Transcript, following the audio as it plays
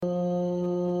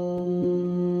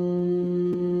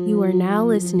You are now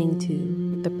listening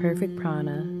to The Perfect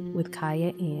Prana with Kaya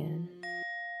Ann.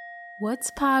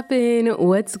 What's poppin'?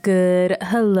 What's good?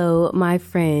 Hello, my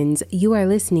friends. You are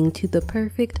listening to The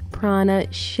Perfect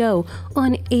Prana Show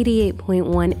on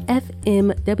 88.1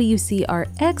 FM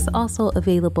WCRX, also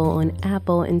available on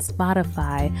Apple and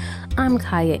Spotify. I'm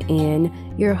Kaya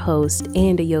Ann, your host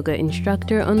and a yoga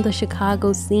instructor on the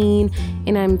Chicago scene,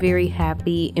 and I'm very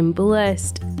happy and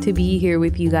blessed to be here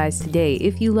with you guys today.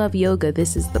 If you love yoga,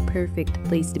 this is the perfect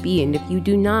place to be, and if you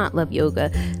do not love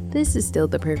yoga, this is still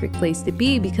the perfect place to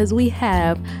be because we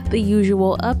have the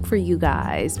usual up for you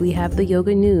guys. We have the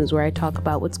yoga news where I talk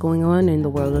about what's going on in the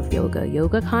world of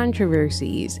yoga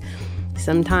controversies.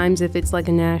 Sometimes if it's like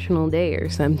a national day or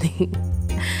something.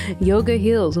 Yoga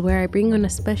Heals, where I bring on a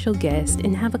special guest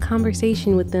and have a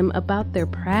conversation with them about their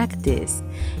practice.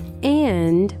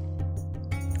 And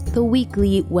the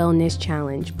weekly wellness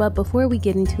challenge. But before we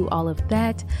get into all of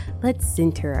that, let's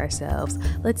center ourselves.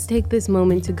 Let's take this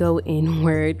moment to go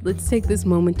inward. Let's take this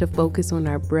moment to focus on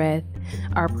our breath,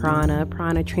 our prana.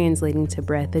 Prana translating to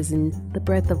breath as in the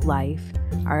breath of life,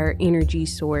 our energy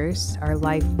source, our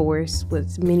life force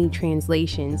with many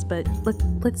translations. But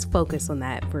let's focus on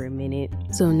that for a minute.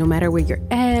 So no matter where you're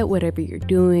at, whatever you're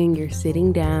doing, you're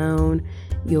sitting down,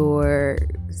 you're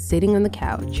sitting on the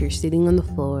couch, you're sitting on the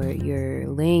floor, you're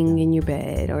laying in your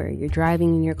bed, or you're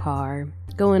driving in your car,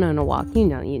 going on a walk, you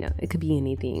know, it could be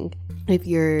anything. If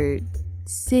you're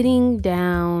sitting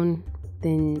down,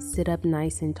 then sit up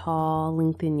nice and tall,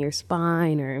 lengthen your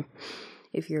spine, or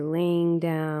if you're laying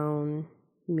down,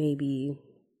 maybe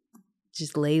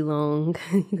just lay long,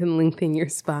 you can lengthen your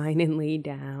spine and lay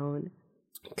down,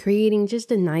 creating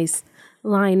just a nice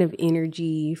line of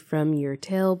energy from your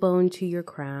tailbone to your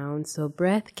crown so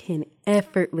breath can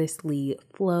effortlessly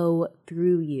flow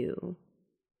through you.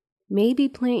 Maybe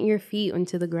plant your feet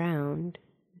onto the ground.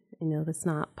 I know that's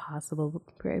not possible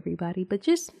for everybody, but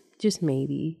just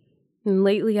maybe. And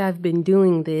lately I've been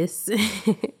doing this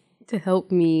to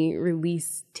help me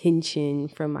release tension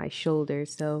from my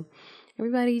shoulders. So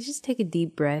everybody just take a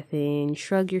deep breath in,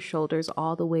 shrug your shoulders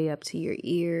all the way up to your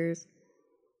ears.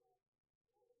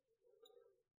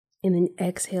 And then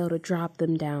exhale to drop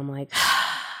them down like,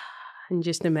 and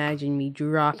just imagine me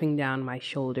dropping down my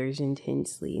shoulders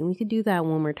intensely. And we could do that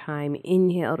one more time.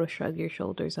 Inhale to shrug your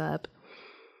shoulders up.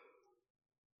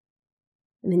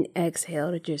 And then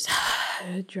exhale to just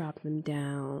drop them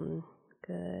down.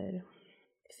 Good.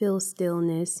 Feel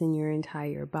stillness in your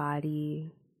entire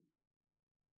body.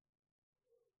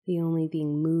 The only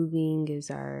thing moving is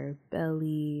our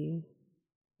belly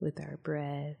with our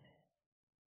breath.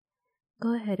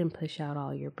 Go ahead and push out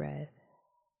all your breath.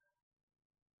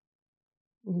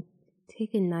 And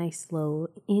take a nice slow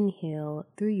inhale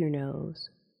through your nose.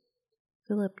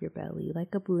 Fill up your belly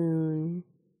like a balloon.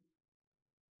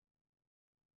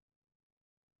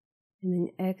 And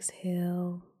then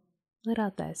exhale. Let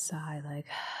out that sigh like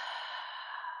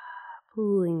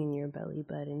pooling in your belly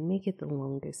button. Make it the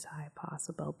longest sigh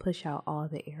possible. Push out all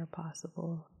the air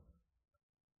possible.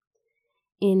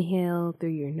 Inhale through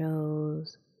your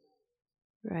nose.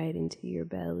 Right into your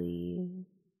belly,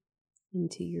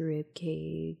 into your rib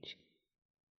cage,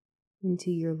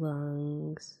 into your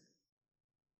lungs.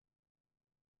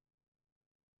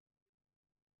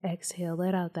 Exhale,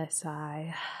 let out that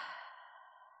sigh,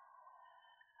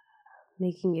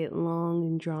 making it long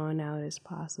and drawn out as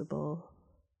possible,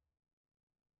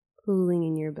 pooling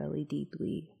in your belly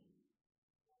deeply.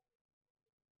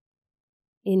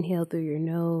 Inhale through your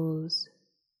nose.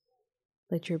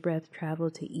 Let your breath travel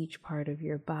to each part of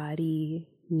your body,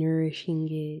 nourishing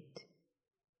it.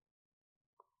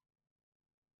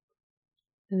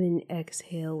 And then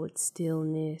exhale with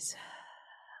stillness,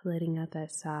 letting out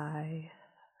that sigh,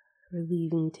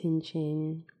 relieving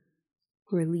tension,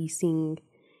 releasing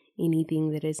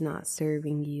anything that is not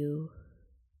serving you.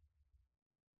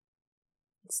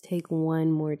 Let's take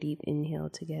one more deep inhale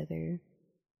together.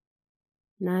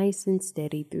 Nice and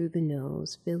steady through the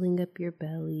nose, filling up your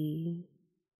belly.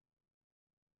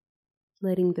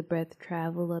 Letting the breath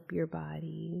travel up your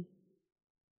body.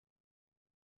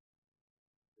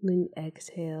 Then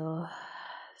exhale,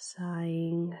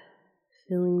 sighing,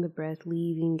 feeling the breath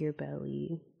leaving your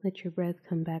belly. Let your breath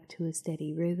come back to a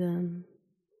steady rhythm.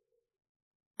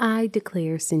 I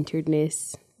declare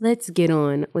centeredness. Let's get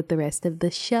on with the rest of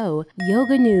the show.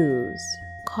 Yoga news.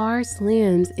 Car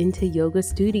slams into yoga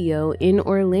studio in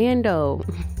Orlando.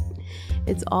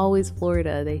 It's always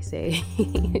Florida, they say.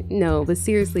 No, but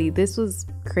seriously, this was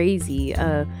crazy.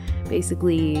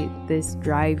 Basically, this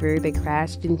driver, they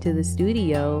crashed into the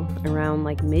studio around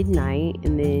like midnight,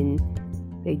 and then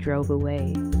they drove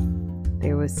away.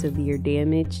 there was severe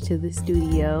damage to the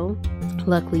studio.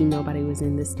 Luckily, nobody was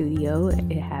in the studio.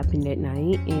 It happened at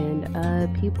night,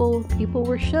 and people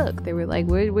were shook. They were like,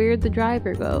 where'd the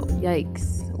driver go?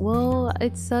 Yikes. Well,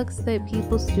 it sucks that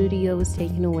people's studio was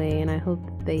taken away, and I hope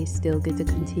they still get to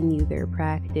continue their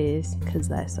practice, because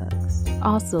that sucks.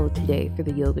 Also today for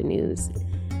the yoga news,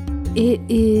 it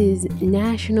is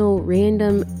National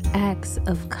Random Acts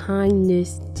of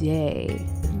Kindness Day.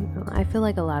 I feel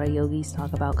like a lot of yogis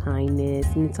talk about kindness,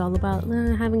 and it's all about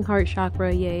having heart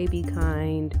chakra. Yay, be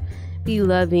kind, be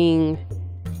loving,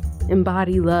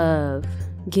 embody love,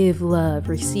 give love,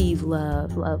 receive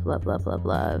love, love, love, love, love,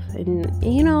 love. And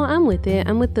I'm with it.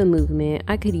 I'm with the movement.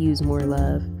 I could use more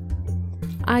love.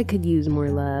 I could use more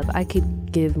love. I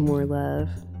could give more love,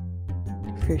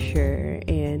 for sure.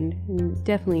 And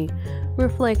definitely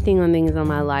reflecting on things on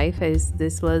my life, as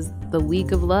this was the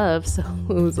week of love, so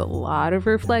it was a lot of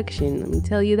reflection, let me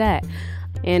tell you that.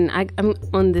 And I'm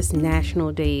on this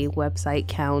National Day website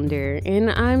calendar,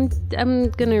 and I'm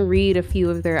gonna read a few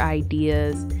of their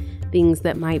ideas, things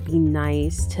that might be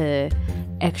nice to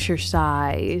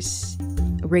exercise,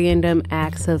 random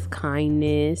acts of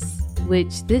kindness,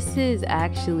 which this is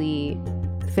actually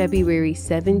February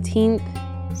 17th.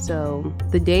 So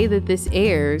the day that this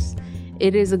airs,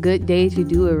 it is a good day to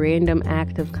do a random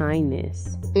act of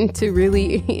kindness, and to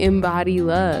really embody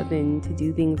love and to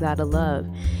do things out of love.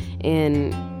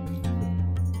 And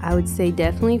I would say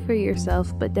definitely for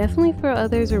yourself, but definitely for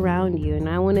others around you. And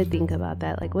I want to think about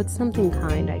that. Like, what's something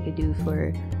kind I could do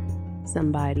for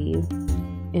somebody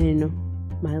in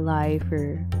my life,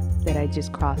 or that I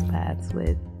just cross paths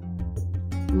with?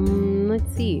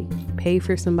 Let's see. Pay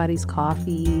for somebody's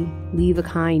coffee, leave a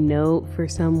kind note for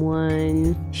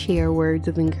someone, share words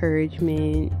of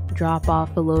encouragement, drop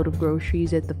off a load of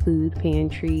groceries at the food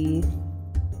pantry,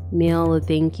 mail a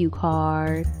thank you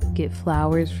card, get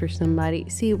flowers for somebody.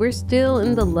 See, we're still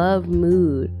in the love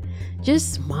mood.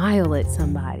 Just smile at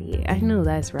somebody. I know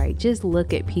that's right. Just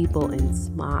look at people and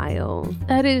smile.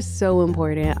 That is so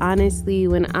important. Honestly,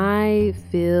 when I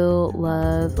feel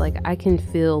love, like I can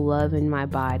feel love in my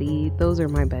body, those are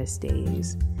my best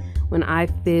days. When I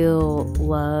feel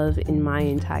love in my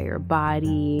entire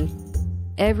body,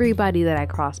 everybody that I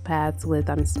cross paths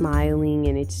with, I'm smiling,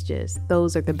 and it's just,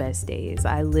 those are the best days.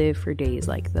 I live for days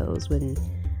like those, when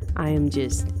I am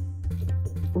just,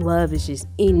 love is just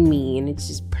in me and it's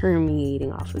just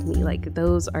permeating off of me. Like,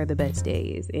 those are the best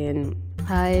days, and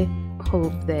I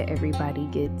hope that everybody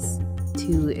gets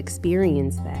to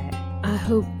experience that. I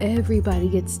hope everybody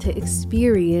gets to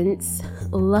experience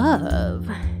love.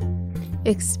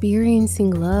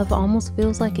 Experiencing love almost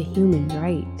feels like a human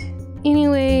right.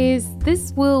 Anyways,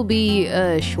 this will be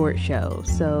a short show,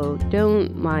 so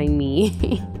don't mind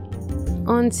me.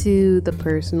 On to the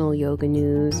personal yoga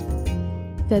news.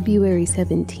 February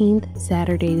 17th,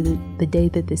 Saturday, the day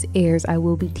that this airs, I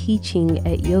will be teaching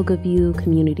at Yoga View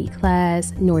Community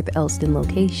Class, North Elston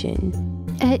location,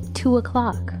 at 2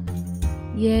 o'clock.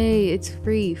 Yay, it's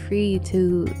free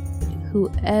to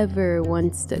whoever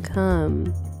wants to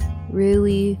come.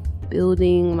 Really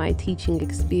building my teaching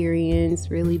experience,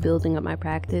 really building up my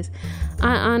practice.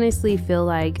 I honestly feel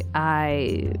like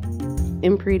I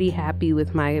am pretty happy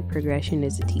with my progression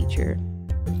as a teacher.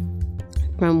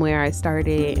 From where I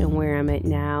started and where I'm at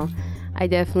now, I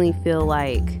definitely feel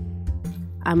like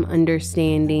I'm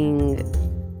understanding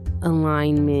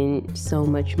alignment so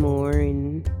much more,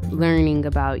 and learning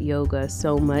about yoga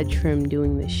so much from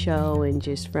doing the show and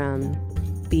just from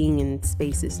being in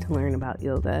spaces to learn about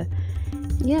yoga.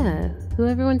 Yeah,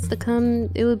 whoever wants to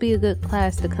come, it would be a good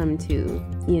class to come to,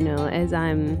 as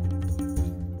I'm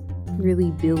really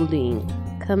building.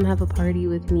 Come have a party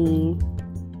with me.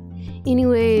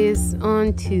 Anyways,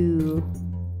 on to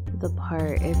the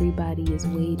part everybody is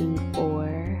waiting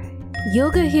for.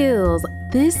 Yoga Heals,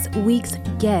 this week's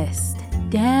guest,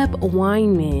 Deb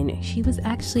Weinman. She was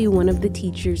actually one of the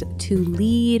teachers to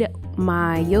lead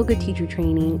my yoga teacher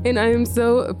training, and I am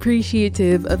so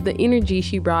appreciative of the energy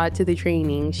she brought to the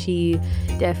training. She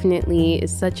definitely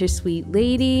is such a sweet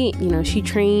lady. She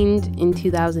trained in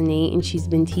 2008 and she's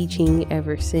been teaching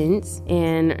ever since,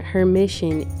 and her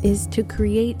mission is to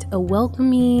create a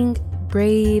welcoming,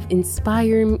 brave,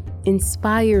 inspiring,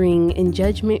 and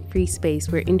judgment-free space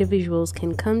where individuals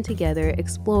can come together,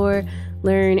 explore,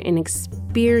 learn, and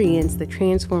experience the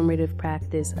transformative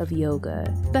practice of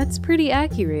yoga. That's pretty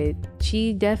accurate.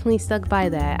 She definitely stuck by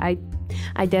that.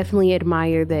 I definitely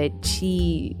admire that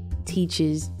she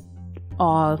teaches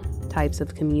all types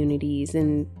of communities,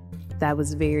 and that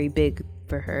was very big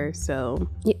for her. So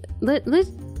yeah,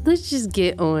 let's just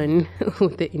get on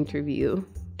with the interview.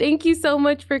 Thank you so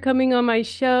much for coming on my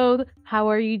show.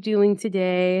 How are you doing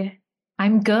today?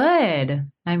 I'm good.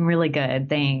 I'm really good.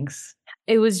 Thanks.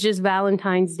 It was just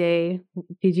Valentine's Day.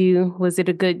 Was it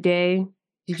a good day?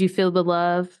 Did you feel the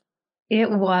love? It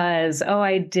was. Oh,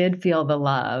 I did feel the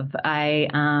love. I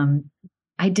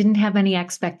didn't have any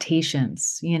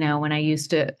expectations. When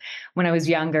I was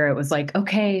younger, it was like,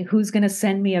 okay, who's going to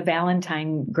send me a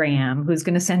Valentine gram? Who's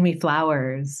going to send me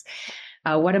flowers?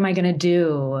 What am I going to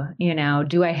do?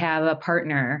 Do I have a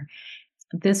partner?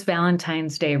 This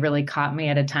Valentine's Day really caught me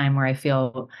at a time where I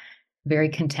feel very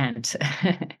content.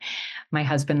 My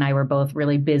husband and I were both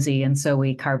really busy, and so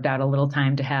we carved out a little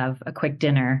time to have a quick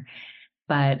dinner.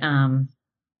 But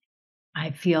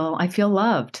I feel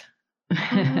loved.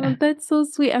 Oh, that's so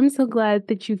sweet. I'm so glad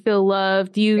that you feel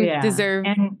loved. You Yeah, deserve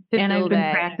and to and feel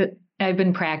that. I've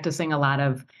been practicing a lot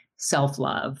of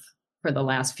self-love for the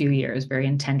last few years, very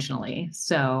intentionally.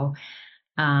 So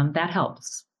that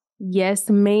helps. Yes,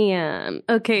 ma'am.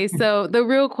 Okay, so the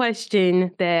real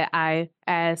question that I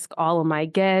ask all of my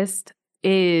guests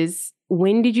is,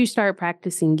 when did you start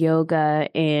practicing yoga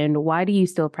and why do you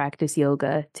still practice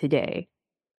yoga today?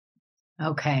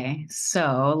 Okay,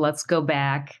 so let's go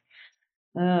back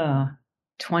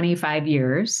 25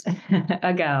 years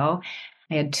ago.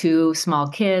 I had two small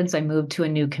kids. I moved to a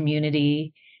new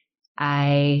community.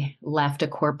 I left a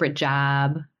corporate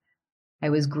job. I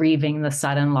was grieving the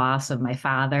sudden loss of my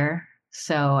father.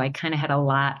 So I kind of had a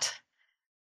lot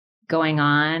going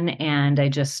on, and I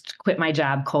just quit my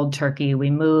job cold turkey.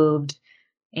 We moved,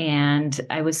 and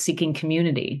I was seeking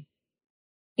community.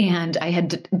 And I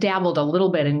had dabbled a little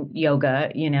bit in yoga,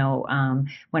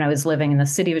 when I was living in the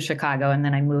city of Chicago, and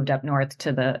then I moved up north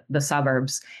to the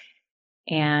suburbs.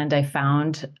 And I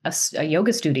found a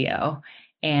yoga studio,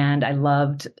 and I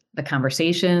loved the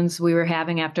conversations we were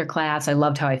having after class. I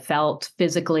loved how I felt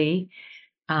physically,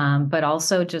 but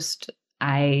also just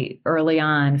I early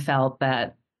on felt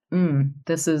that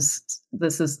this is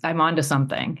I'm onto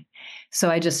something.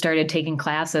 So I just started taking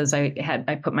classes.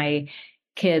 I put my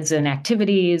kids in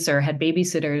activities or had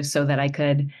babysitters so that I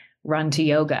could run to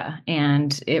yoga,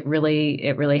 and it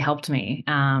really helped me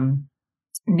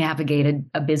navigate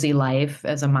a busy life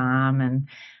as a mom,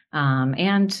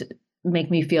 and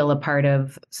make me feel a part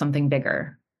of something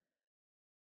bigger.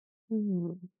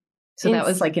 Mm. So that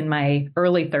was like in my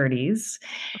early 30s.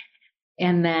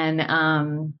 And then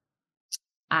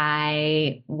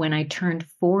when I turned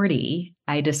 40,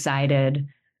 I decided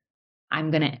I'm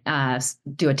going to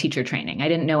do a teacher training. I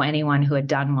didn't know anyone who had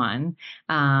done one,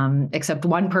 except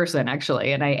one person,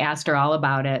 actually. And I asked her all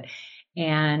about it.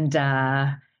 And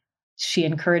she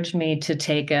encouraged me to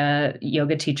take a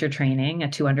yoga teacher training, a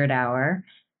 200-hour.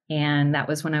 And that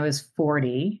was when I was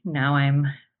 40. Now I'm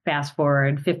fast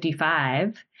forward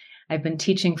 55. I've been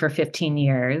teaching for 15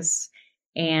 years,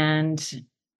 and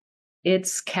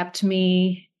it's kept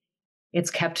me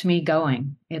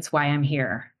going. It's why I'm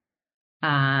here.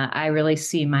 I really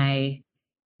see my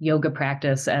yoga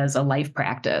practice as a life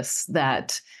practice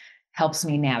that helps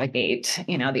me navigate,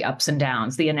 the ups and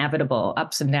downs, the inevitable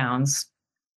ups and downs.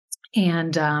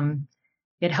 And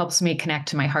it helps me connect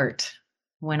to my heart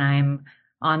when I'm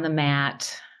on the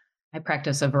mat. I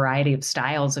practice a variety of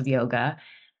styles of yoga,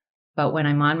 but when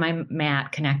I'm on my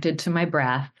mat, connected to my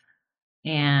breath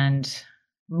and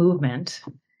movement,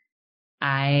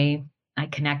 I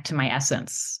connect to my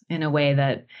essence in a way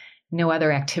that no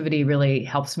other activity really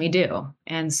helps me do.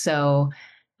 And so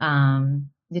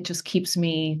it just keeps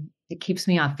me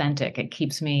authentic. It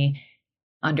keeps me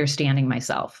understanding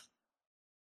myself.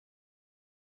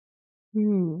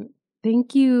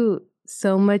 Thank you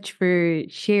so much for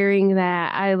sharing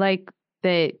that. I like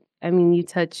that. I mean, you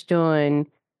touched on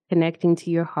connecting to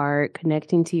your heart,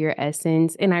 connecting to your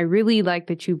essence. And I really like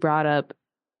that you brought up,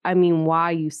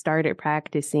 why you started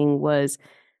practicing was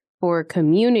for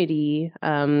community,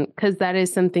 because that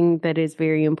is something that is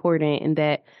very important and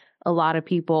that a lot of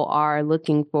people are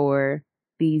looking for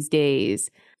these days.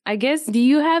 I guess, do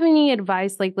you have any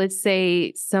advice? Like, let's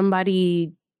say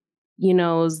somebody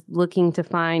is looking to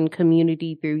find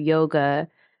community through yoga.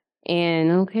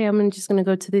 And okay, I'm just going to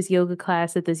go to this yoga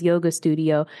class at this yoga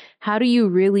studio. How do you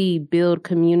really build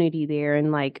community there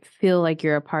and like feel like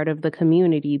you're a part of the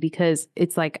community? Because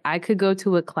it's like I could go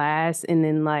to a class and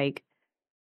then like,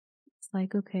 it's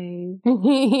like, okay, thank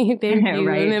you.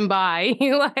 Right. And then bye.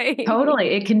 Totally.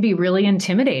 It can be really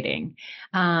intimidating.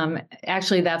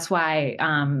 Actually, that's why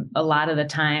a lot of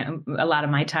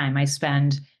my time I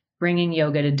spend bringing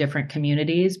yoga to different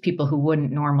communities, people who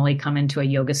wouldn't normally come into a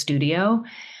yoga studio,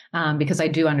 because I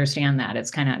do understand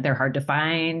that they're hard to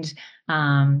find.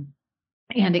 And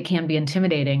it can be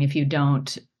intimidating if you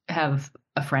don't have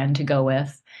a friend to go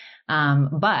with.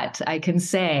 But I can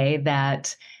say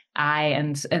that I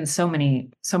and so many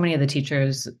of the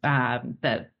teachers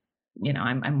that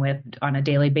I'm with on a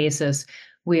daily basis,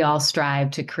 we all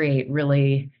strive to create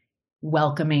really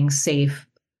welcoming, safe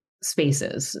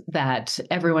spaces that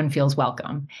everyone feels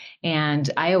welcome. And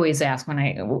I always ask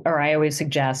I always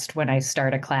suggest when I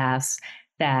start a class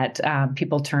that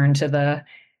people turn to the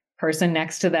person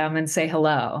next to them and say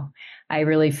hello. I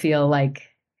really feel like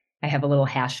I have a little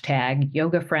hashtag,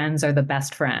 yoga friends are the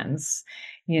best friends.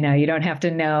 You don't have to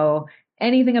know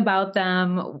anything about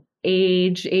them.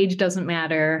 Age doesn't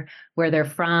matter, where they're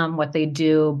from, what they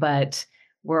do, but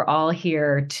we're all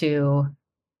here to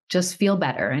just feel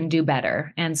better and do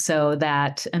better. And so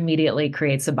that immediately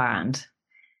creates a bond.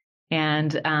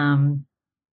 And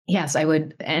yes, I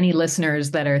would, any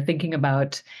listeners that are thinking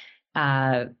about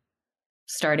uh,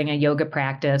 starting a yoga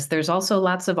practice, there's also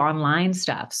lots of online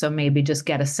stuff. So maybe just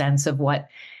get a sense of what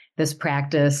this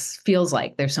practice feels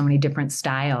like. There's so many different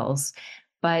styles,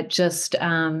 but just,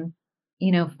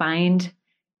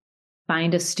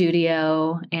 find a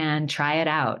studio and try it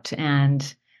out.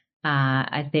 And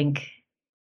I think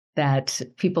that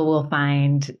people will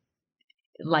find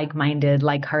like-minded,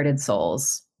 like-hearted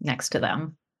souls next to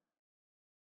them.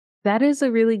 That is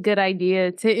a really good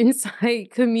idea to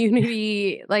incite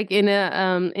community like in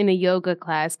a yoga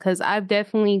class, cuz I've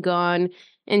definitely gone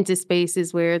into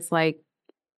spaces where it's like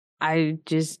I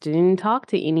just didn't talk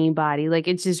to anybody. Like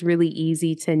it's just really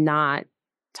easy to not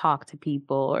talk to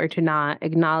people or to not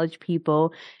acknowledge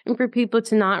people and for people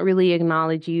to not really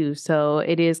acknowledge you. So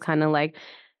it is kind of like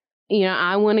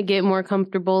I want to get more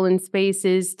comfortable in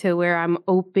spaces to where I'm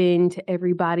open to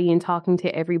everybody and talking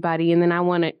to everybody. And then I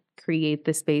want to create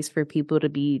the space for people to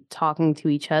be talking to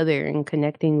each other and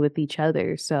connecting with each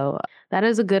other. So that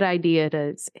is a good idea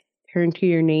to turn to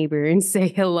your neighbor and say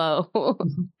hello.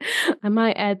 I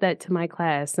might add that to my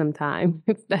class sometime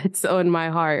if that's on my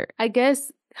heart. I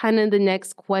guess kind of the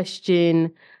next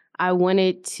question I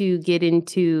wanted to get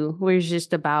into was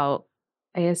just about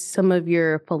I guess some of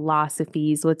your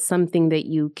philosophies, what's something that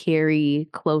you carry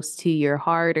close to your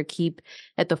heart or keep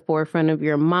at the forefront of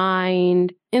your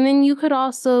mind? And then you could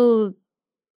also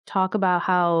talk about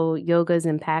how yoga's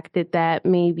impacted that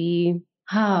maybe.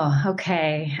 Oh,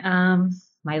 okay.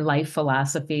 My life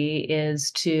philosophy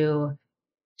is to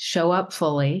show up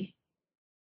fully,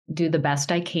 do the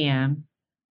best I can.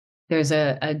 There's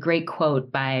a great quote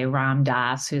by Ram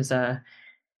Dass, who's a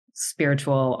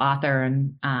spiritual author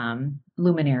and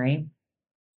luminary,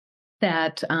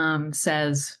 that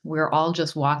says, we're all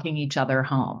just walking each other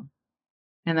home.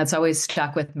 And that's always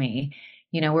stuck with me.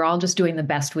 We're all just doing the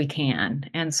best we can.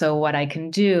 And so, what I can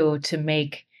do to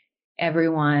make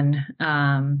everyone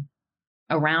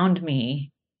around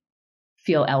me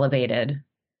feel elevated,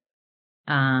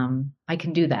 I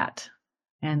can do that.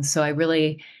 And so, I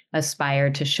really aspire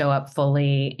to show up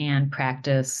fully and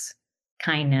practice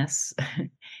kindness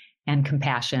and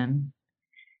compassion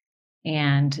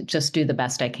and just do the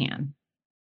best I can.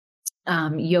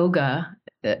 Yoga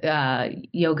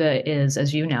is,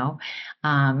 as you know,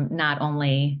 not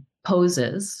only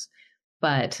poses,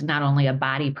 but not only a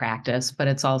body practice, but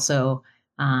it's also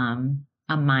a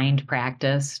mind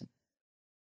practices,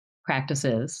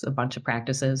 a bunch of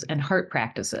practices, and heart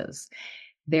practices.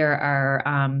 There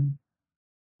are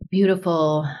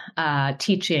beautiful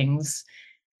teachings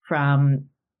from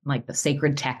like the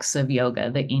sacred texts of yoga,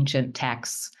 the ancient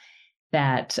texts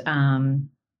that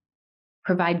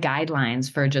provide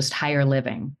guidelines for just higher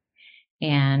living.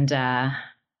 And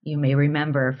you may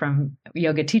remember from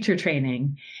yoga teacher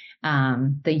training, the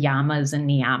yamas and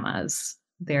niyamas.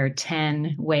 There are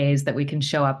 10 ways that we can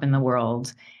show up in the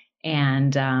world.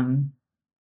 And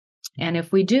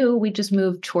if we do, we just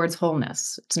move towards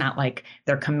wholeness. It's not like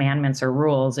they're commandments or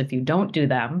rules. If you don't do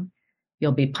them,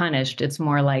 you'll be punished. It's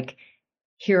more like,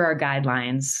 here are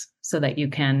guidelines so that you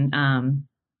can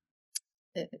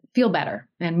feel better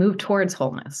and move towards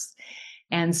wholeness.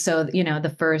 And so,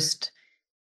 the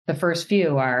first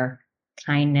few are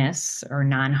kindness or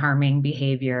non-harming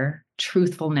behavior,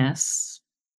 truthfulness,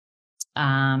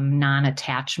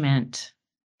 non-attachment,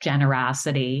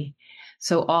 generosity.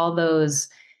 So all those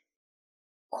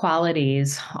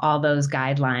qualities, all those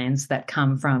guidelines that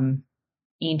come from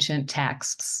ancient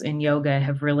texts in yoga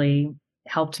have really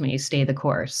helped me stay the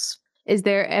course. Is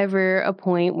there ever a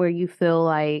point where you feel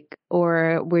like,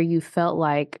 or where you felt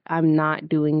like, I'm not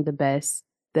doing the best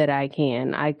that I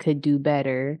can? I could do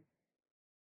better.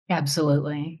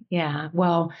 Absolutely. Yeah.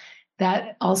 Well,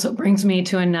 that also brings me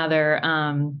to another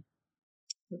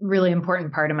really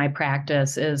important part of my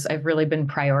practice is I've really been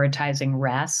prioritizing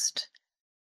rest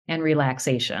and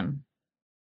relaxation.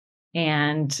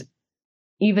 And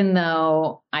even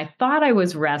though I thought I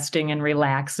was resting and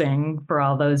relaxing for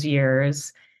all those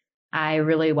years, I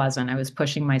really wasn't. I was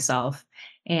pushing myself.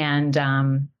 And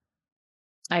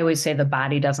I always say the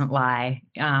body doesn't lie.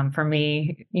 For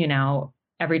me,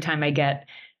 every time I get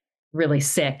really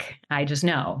sick, I just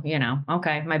know,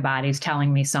 okay, my body's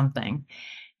telling me something.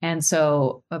 And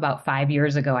so about 5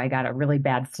 years ago, I got a really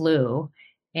bad flu,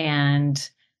 and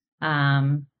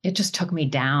it just took me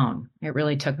down. It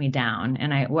really took me down.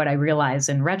 And what I realized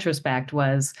in retrospect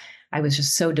was I was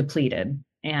just so depleted,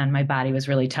 and my body was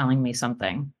really telling me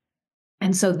something.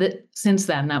 And so since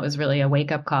then, that was really a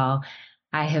wake up call.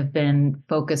 I have been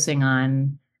focusing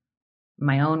on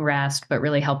my own rest, but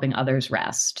really helping others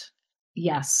rest.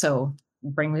 Yes. So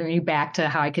bringing me back to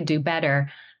how I could do better.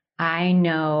 I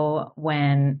know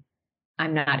when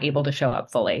I'm not able to show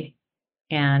up fully,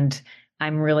 and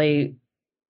I'm really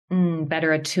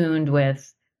better attuned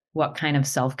with what kind of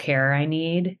self care I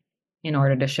need in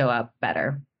order to show up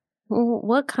better. Well,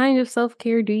 what kind of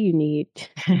self-care do you need?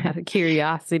 Out of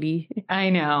curiosity. I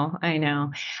know.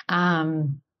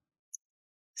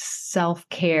 Self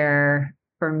care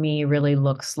for me really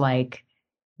looks like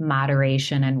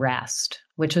moderation and rest,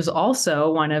 which is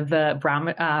also one of the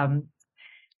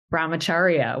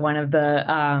Brahmacharya, one of the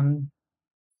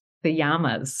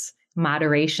yamas,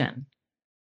 moderation.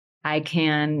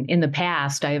 In the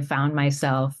past, I have found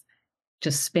myself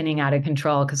just spinning out of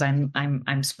control because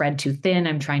I'm spread too thin.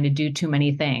 I'm trying to do too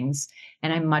many things.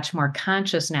 And I'm much more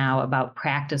conscious now about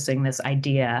practicing this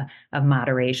idea of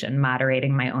moderation,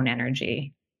 moderating my own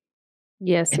energy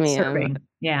Yes, and ma'am. serving.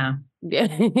 Yeah. Yeah.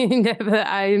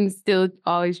 I'm still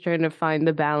always trying to find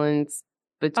the balance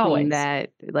between Always.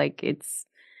 that. Like it's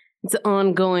an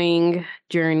ongoing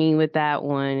journey with that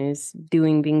one, is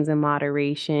doing things in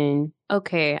moderation.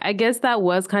 Okay, I guess that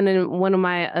was kind of one of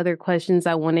my other questions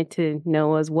I wanted to know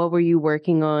was what were you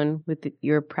working on with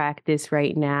your practice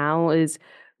right now? Is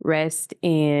rest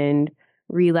and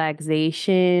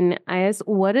relaxation. I guess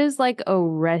what does like a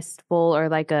restful or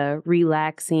like a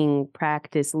relaxing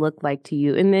practice look like to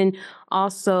you? And then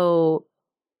also,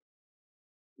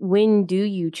 when do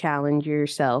you challenge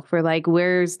yourself, or like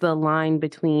where's the line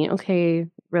between okay,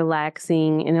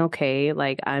 relaxing, and okay,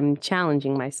 like I'm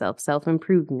challenging myself,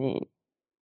 self-improvement?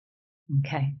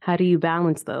 Okay. How do you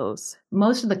balance those?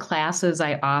 Most of the classes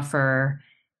I offer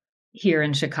here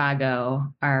in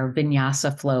Chicago are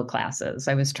vinyasa flow classes.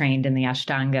 I was trained in the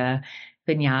Ashtanga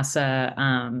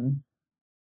vinyasa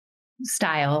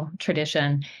style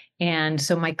tradition. And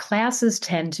so my classes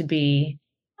tend to be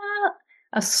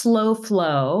a slow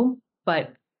flow,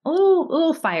 but a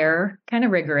little fire, kind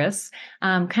of rigorous,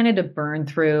 kind of to burn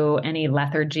through any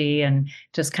lethargy and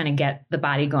just kind of get the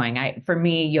body going. For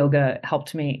me, yoga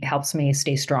helps me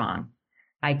stay strong.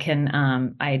 I tend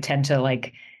to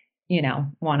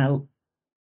want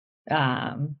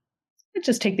to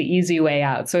just take the easy way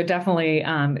out. So it definitely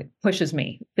pushes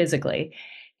me physically.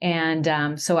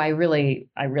 And so I really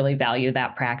value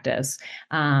that practice.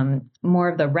 More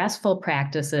of the restful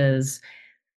practices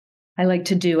I like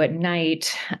to do at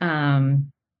night,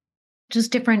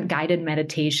 just different guided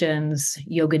meditations,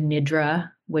 yoga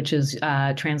nidra, which is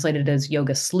translated as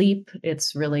yoga sleep.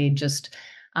 It's really just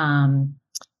a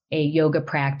yoga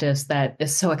practice that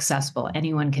is so accessible.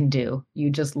 Anyone can do. You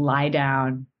just lie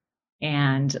down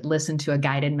and listen to a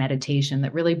guided meditation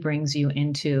that really brings you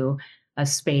into a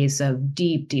space of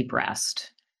deep, deep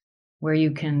rest where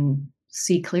you can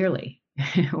see clearly,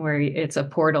 where it's a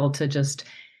portal to just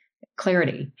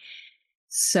clarity.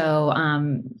 So,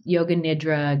 yoga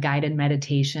nidra, guided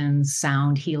meditations,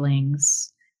 sound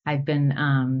healings. I've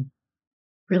been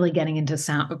really getting into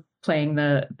playing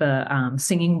the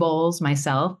singing bowls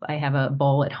myself. I have a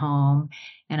bowl at home,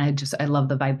 and I love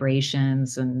the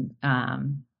vibrations and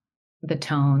the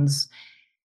tones,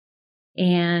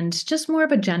 and just more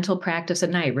of a gentle practice at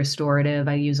night, restorative.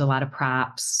 I use a lot of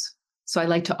props, so I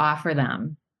like to offer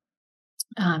them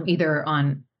either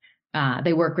on.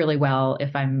 They work really well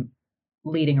if I'm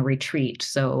leading a retreat.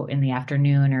 So in the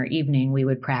afternoon or evening, we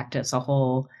would practice a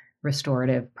whole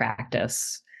restorative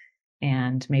practice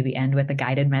and maybe end with a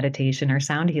guided meditation or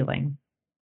sound healing.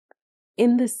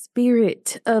 In the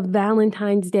spirit of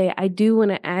Valentine's Day, I do want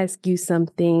to ask you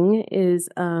something is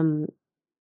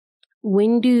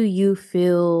when do you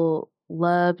feel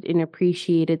loved and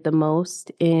appreciated the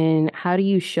most, and how do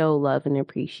you show love and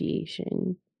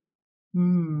appreciation?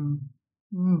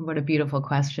 What a beautiful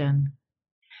question.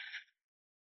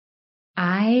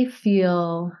 I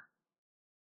feel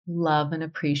love and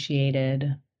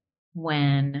appreciated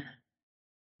when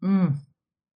mm,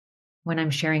 when I'm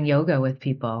sharing yoga with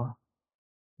people,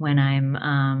 when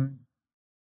I'm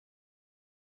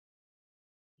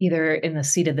either in the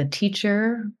seat of the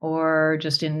teacher or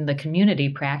just in the community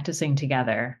practicing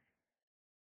together.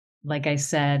 Like I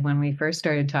said, when we first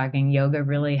started talking, yoga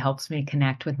really helps me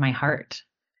connect with my heart.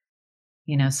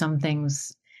 Some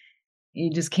things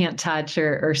you just can't touch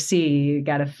or see, you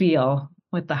got to feel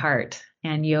with the heart.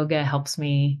 And yoga helps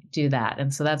me do that.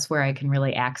 And so that's where I can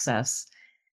really access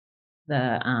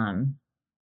the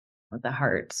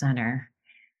heart center.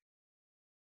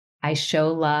 I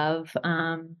show love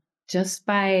just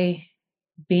by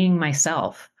being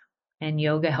myself. And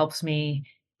yoga helps me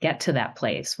get to that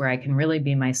place where I can really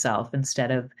be myself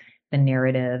instead of the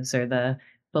narratives or the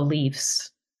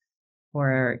beliefs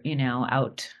or,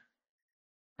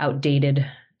 outdated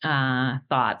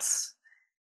thoughts.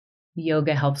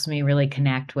 Yoga helps me really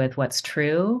connect with what's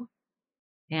true.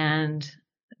 And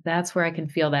that's where I can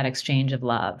feel that exchange of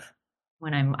love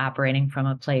when I'm operating from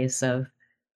a place of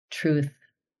truth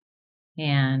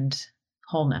and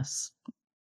wholeness.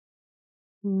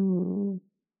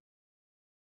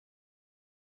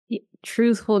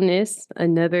 Truthfulness,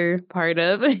 another part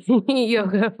of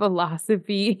yoga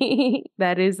philosophy.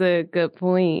 That is a good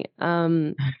point.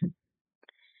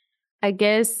 I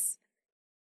guess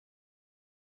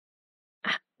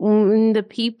when the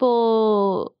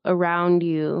people around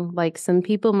you, like some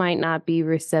people might not be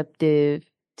receptive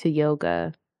to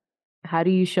yoga, how do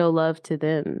you show love to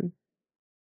them?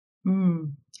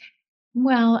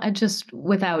 Well, I just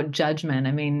without judgment.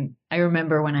 I mean, I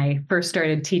remember when I first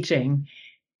started teaching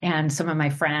and some of my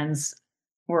friends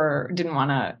didn't want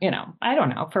to, I don't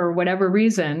know, for whatever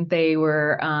reason, they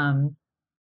were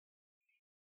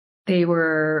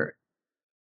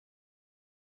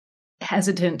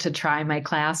hesitant to try my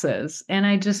classes. And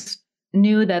I just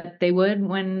knew that they would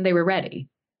when they were ready.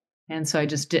 And so I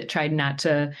just tried not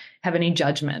to have any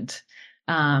judgment.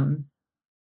 And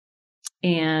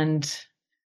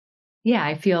yeah,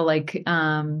 I feel like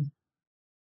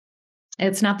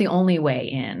it's not the only way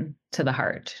in to the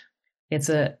heart.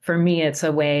 For me, it's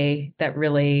a way that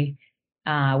really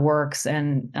works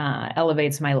and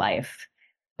elevates my life.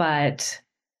 But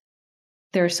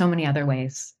there are so many other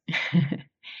ways.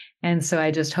 And so I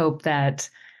just hope that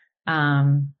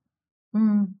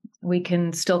we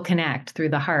can still connect through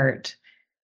the heart.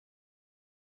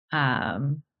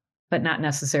 But not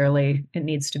necessarily it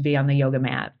needs to be on the yoga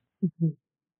mat.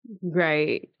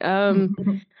 Right.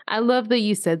 I love that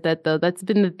you said that, though. That's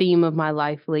been the theme of my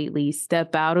life lately.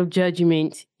 Step out of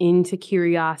judgment into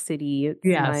curiosity.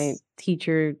 Yes. My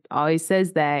teacher always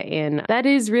says that. And that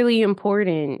is really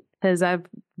important because I've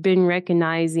been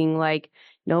recognizing like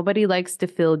nobody likes to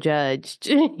feel judged.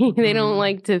 They don't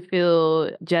like to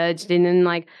feel judged. And then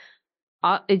like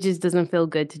it just doesn't feel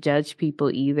good to judge people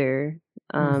either.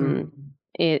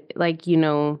 It like,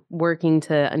 working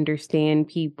to understand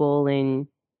people and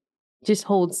just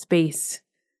hold space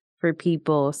for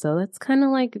people. So that's kind of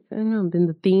like, I don't know, been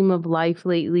the theme of life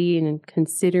lately, and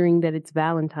considering that it's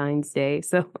Valentine's Day.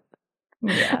 So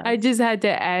yes. I just had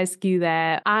to ask you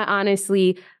that.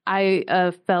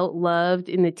 I felt loved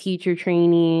in the teacher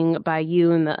training by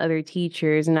you and the other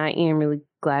teachers. And I am really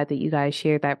glad that you guys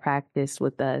shared that practice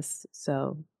with us.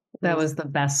 So that was the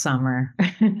best summer.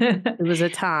 It was a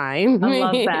time. A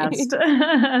love fest.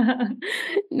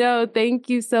 No, thank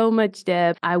you so much,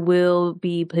 Deb. I will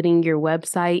be putting your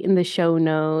website in the show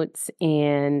notes,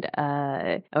 and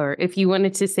or if you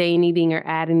wanted to say anything or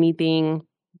add anything,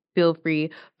 feel free.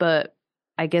 But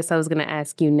I guess I was going to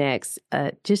ask you next,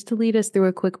 just to lead us through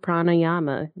a quick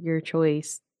pranayama, your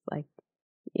choice. Like,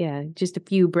 yeah, just a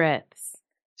few breaths.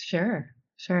 Sure.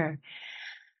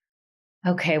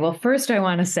 Okay, well, first I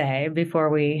want to say, before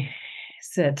we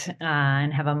sit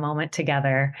and have a moment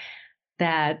together,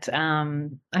 that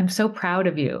I'm so proud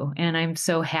of you, and I'm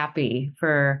so happy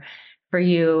for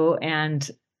you, and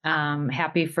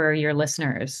happy for your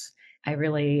listeners. I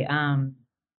really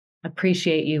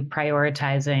appreciate you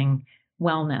prioritizing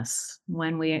wellness.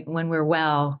 When we're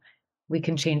well, we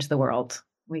can change the world.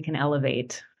 We can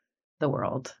elevate the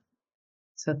world.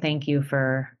 So thank you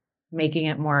for making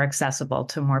it more accessible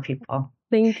to more people.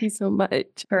 Thank you so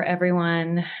much. For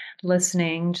everyone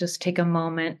listening, just take a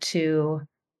moment to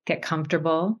get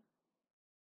comfortable.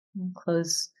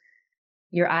 Close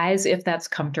your eyes if that's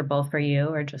comfortable for you,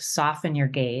 or just soften your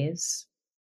gaze.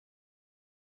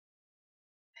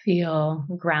 Feel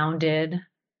grounded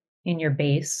in your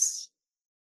base.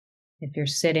 If you're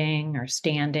sitting or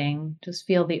standing, just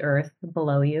feel the earth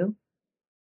below you.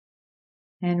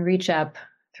 And reach up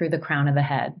through the crown of the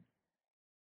head.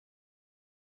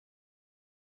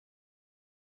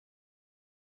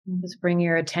 Just bring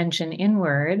your attention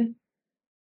inward.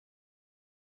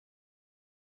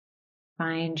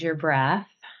 Find your breath.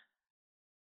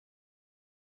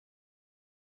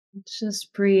 Let's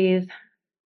just breathe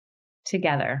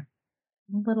together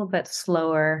a little bit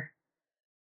slower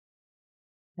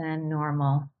than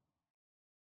normal.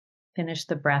 Finish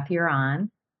the breath you're on.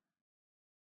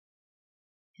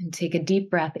 And take a deep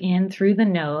breath in through the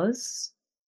nose.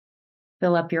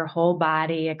 Fill up your whole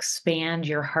body, expand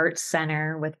your heart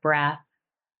center with breath.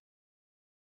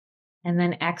 And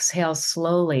then exhale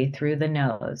slowly through the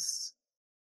nose.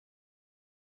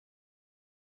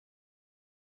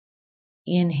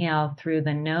 Inhale through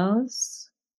the nose.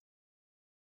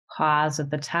 Pause at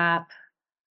the top.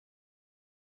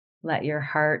 Let your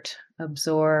heart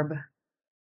absorb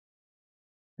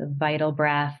the vital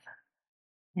breath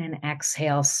and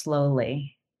exhale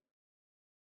slowly.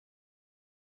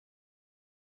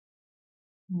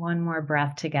 One more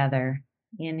breath together.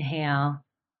 Inhale,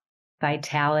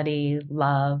 vitality,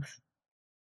 love,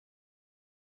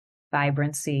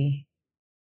 vibrancy.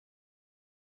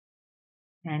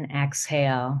 And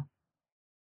exhale,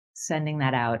 sending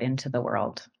that out into the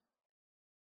world.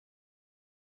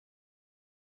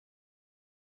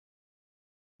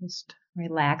 Just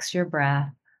relax your breath.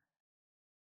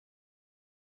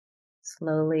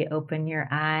 Slowly open your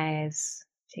eyes,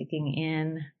 taking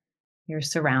in your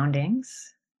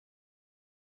surroundings.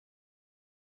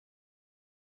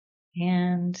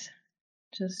 And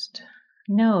just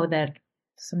know that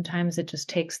sometimes it just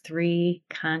takes 3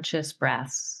 conscious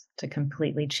breaths to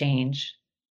completely change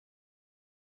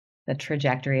the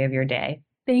trajectory of your day.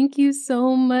 Thank you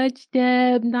so much,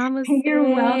 Deb. Namaste. You're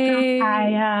welcome,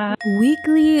 Kaya.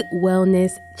 Weekly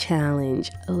Wellness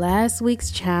Challenge. Last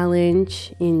week's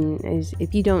challenge,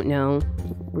 if you don't know,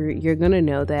 you're going to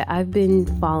know that I've been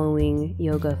following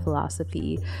yoga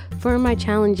philosophy for my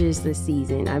challenges this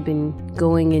season. I've been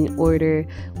going in order.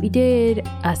 We did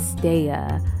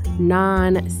Asteya,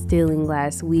 non-stealing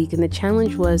last week, and the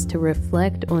challenge was to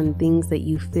reflect on things that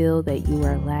you feel that you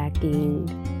are lacking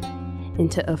and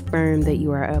to affirm that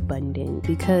you are abundant,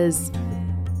 because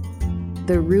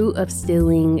the root of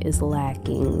stealing is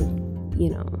lacking.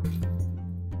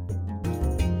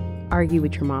 Argue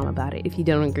with your mom about it if you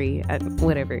don't agree,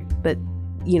 whatever. But,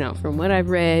 from what I've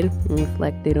read and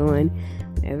reflected on,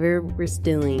 whenever we're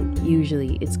stealing,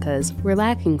 usually it's because we're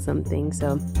lacking something.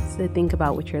 So think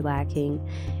about what you're lacking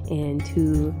and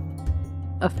to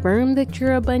affirm that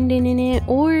you're abundant in it,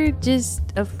 or just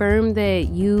affirm that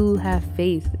you have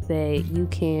faith that you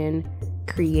can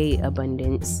create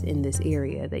abundance in this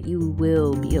area, that you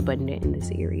will be abundant in this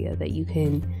area, that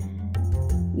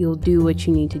you'll do what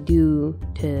you need to do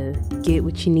to get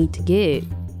what you need to get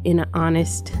in an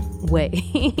honest way.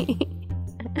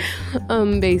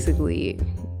 Basically,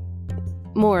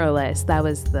 more or less, that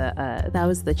was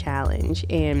the challenge.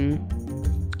 And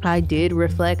I did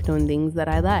reflect on things that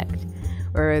I lacked,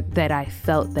 or that I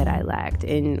felt that I lacked.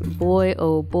 And boy,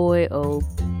 oh boy, oh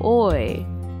boy,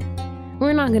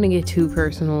 we're not going to get too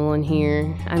personal in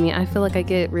here. I mean, I feel like I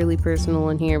get really personal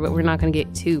in here, but we're not going to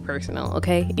get too personal,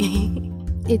 okay?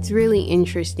 It's really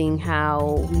interesting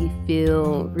how we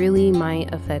feel really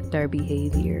might affect our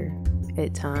behavior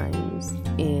at times.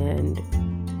 And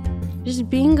just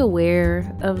being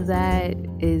aware of that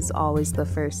is always the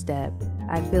first step.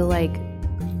 I feel like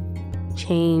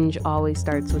change always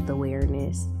starts with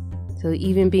awareness. So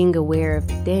even being aware of,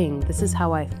 dang, this is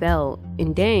how I felt,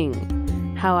 and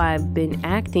dang, how I've been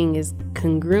acting is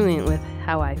congruent with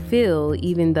how I feel,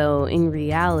 even though in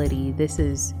reality this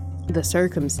is the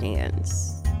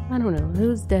circumstance. I don't know, it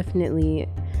was definitely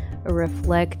a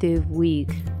reflective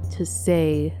week, to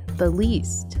say the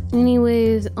least.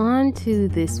 Anyways, on to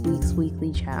this week's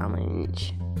weekly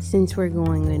challenge. Since we're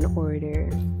going in order,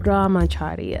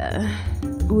 Brahmacharya,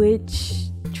 which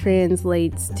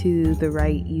translates to the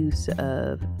right use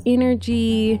of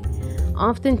energy.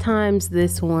 Oftentimes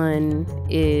this one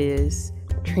is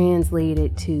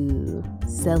translated to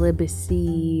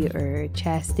celibacy or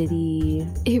chastity.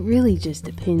 It really just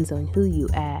depends on who you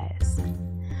ask.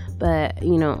 But,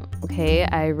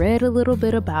 I read a little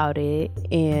bit about it,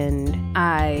 and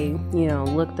I,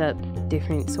 looked up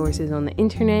different sources on the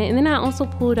internet. And then I also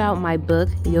pulled out my book,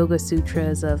 Yoga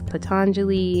Sutras of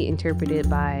Patanjali, interpreted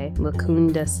by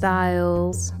Mukunda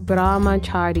Styles.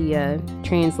 Brahmacharya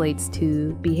translates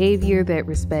to behavior that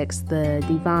respects the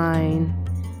divine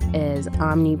as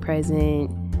omnipresent.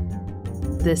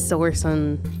 The source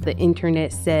on the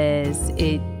internet says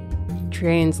it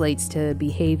translates to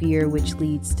behavior which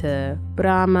leads to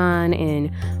Brahman, and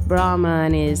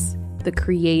Brahman is the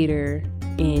creator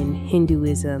in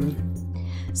Hinduism.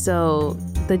 So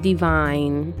the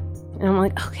divine, and I'm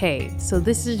like, okay, so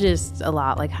this is just a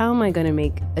lot. Like, how am I going to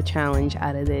make a challenge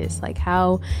out of this? Like,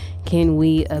 how can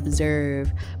we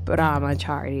observe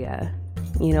Brahmacharya?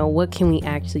 what can we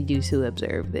actually do to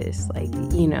observe this?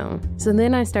 So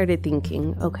then I started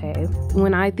thinking, okay,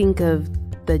 when I think of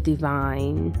the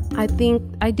divine, I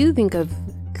do think of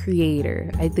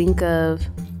creator. I think of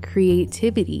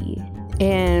creativity.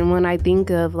 And when I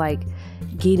think of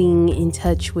getting in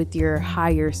touch with your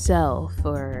higher self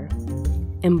or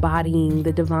embodying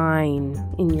the divine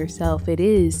in yourself, it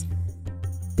is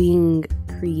being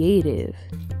creative,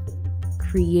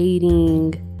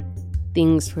 creating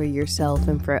things for yourself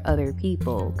and for other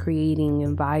people, creating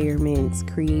environments,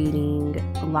 creating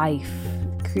life,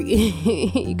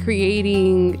 creating.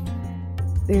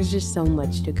 There's just so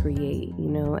much to create,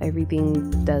 everything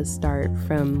does start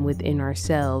from within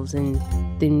ourselves, and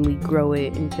then we grow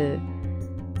it into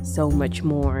so much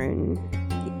more, and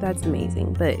that's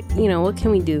amazing. But what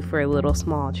can we do for a little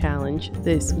small challenge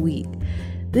this week?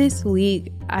 This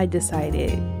week I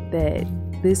decided that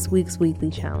this week's weekly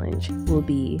challenge will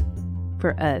be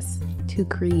for us to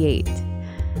create.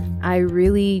 I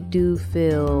really do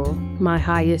feel my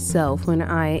highest self when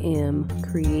I am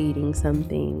creating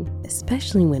something,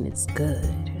 especially when it's good.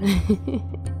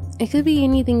 It could be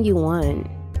anything you want,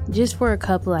 just for a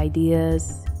couple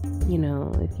ideas.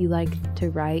 If you like to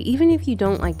write, even if you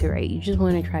don't like to write, you just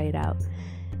want to try it out.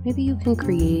 Maybe you can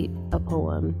create a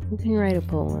poem. You can write a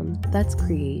poem. That's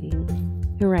creating.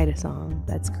 You can write a song.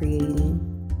 That's creating.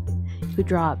 You could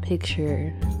draw a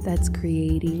picture. That's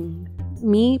creating.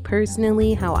 Me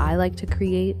personally, how I like to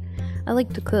create, I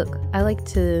like to cook. I like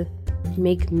to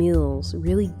make meals,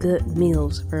 really good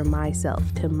meals for myself,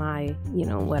 to my,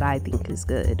 what I think is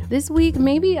good. This week,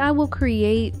 maybe I will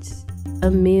create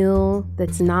a meal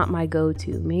that's not my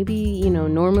go-to. Maybe,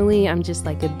 normally I'm just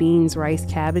like a beans, rice,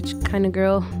 cabbage kind of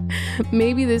girl.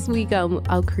 Maybe this week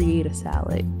I'll create a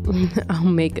salad. I'll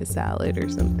make a salad or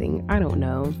something. I don't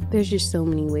know. There's just so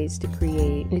many ways to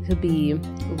create. It could be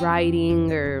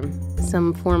writing or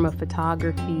some form of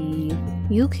photography.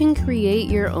 You can create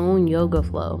your own yoga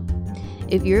flow.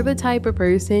 If you're the type of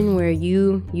person where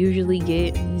you usually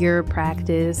get your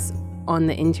practice on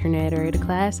the internet or at a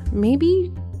class,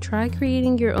 maybe try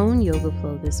creating your own yoga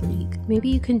flow this week. Maybe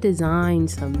you can design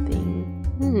something.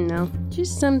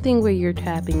 Just something where you're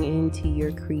tapping into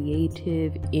your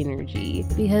creative energy,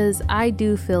 because I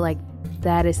do feel like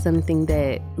that is something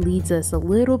that leads us a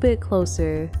little bit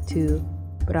closer to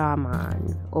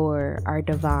Brahman, or our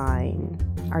divine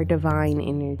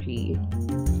energy.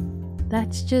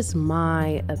 That's just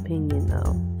my opinion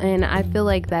though. And I feel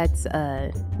like that's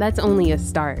only a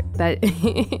start.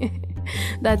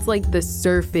 That's like the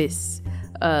surface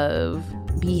of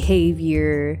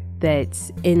behavior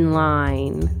that's in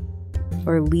line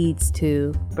or leads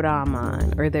to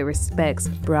Brahman, or that respects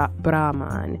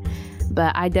Brahman.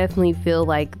 But I definitely feel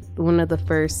like one of the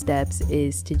first steps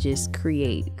is to just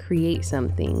create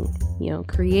something,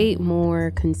 create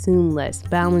more, consume less,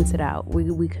 balance it out.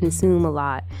 We consume a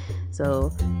lot.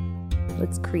 So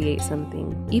let's create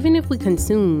something. Even if we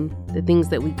consume the things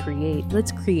that we create,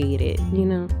 let's create it,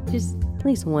 just at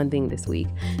least one thing this week.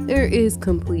 There is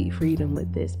complete freedom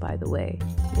with this, by the way.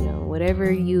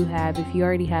 Whatever you have, if you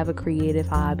already have a creative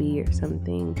hobby or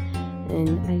something,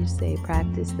 and I just say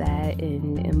practice that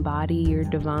and embody your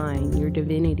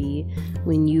divinity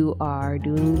when you are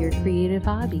doing your creative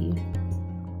hobby.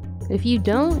 If you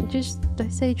don't, I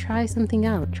say try something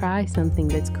out. Try something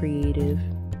that's creative.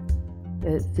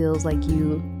 It feels like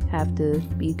you have to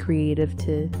be creative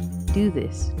to do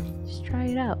this. Just try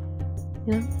it out.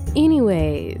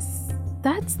 Anyways,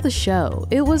 that's the show.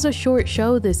 It was a short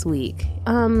show this week.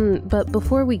 But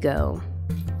before we go,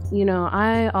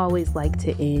 I always like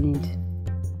to end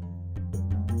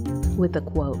with a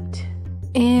quote.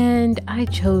 And I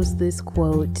chose this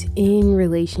quote in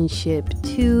relationship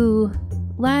to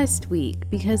last week,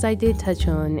 because I did touch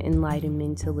on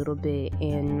enlightenment a little bit,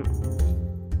 and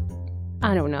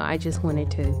I don't know, I just wanted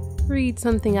to read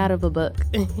something out of a book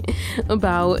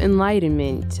about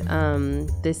enlightenment.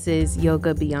 This is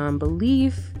Yoga Beyond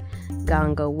Belief,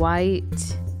 Ganga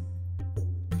White,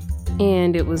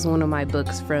 and it was one of my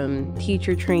books from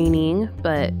teacher training.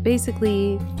 But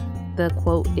basically the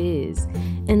quote is,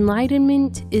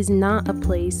 enlightenment is not a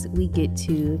place we get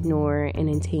to nor an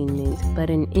attainment, but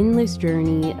an endless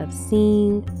journey of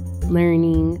seeing,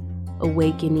 learning,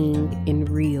 awakening, and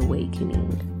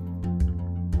reawakening.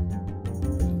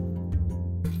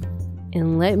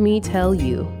 And let me tell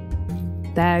you,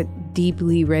 that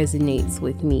deeply resonates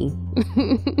with me.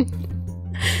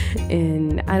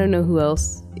 And I don't know who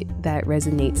else that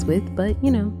resonates with, but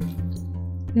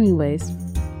anyways,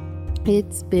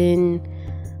 it's been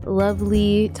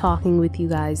lovely talking with you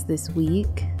guys this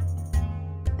week.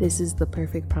 This is the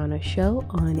Perfect Prana Show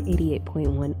on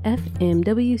 88.1 FM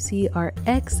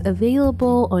WCRX,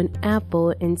 available on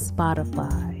Apple and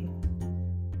Spotify.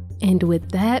 And with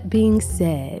that being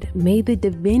said, may the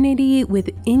divinity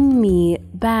within me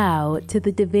bow to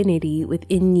the divinity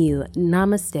within you.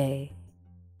 Namaste.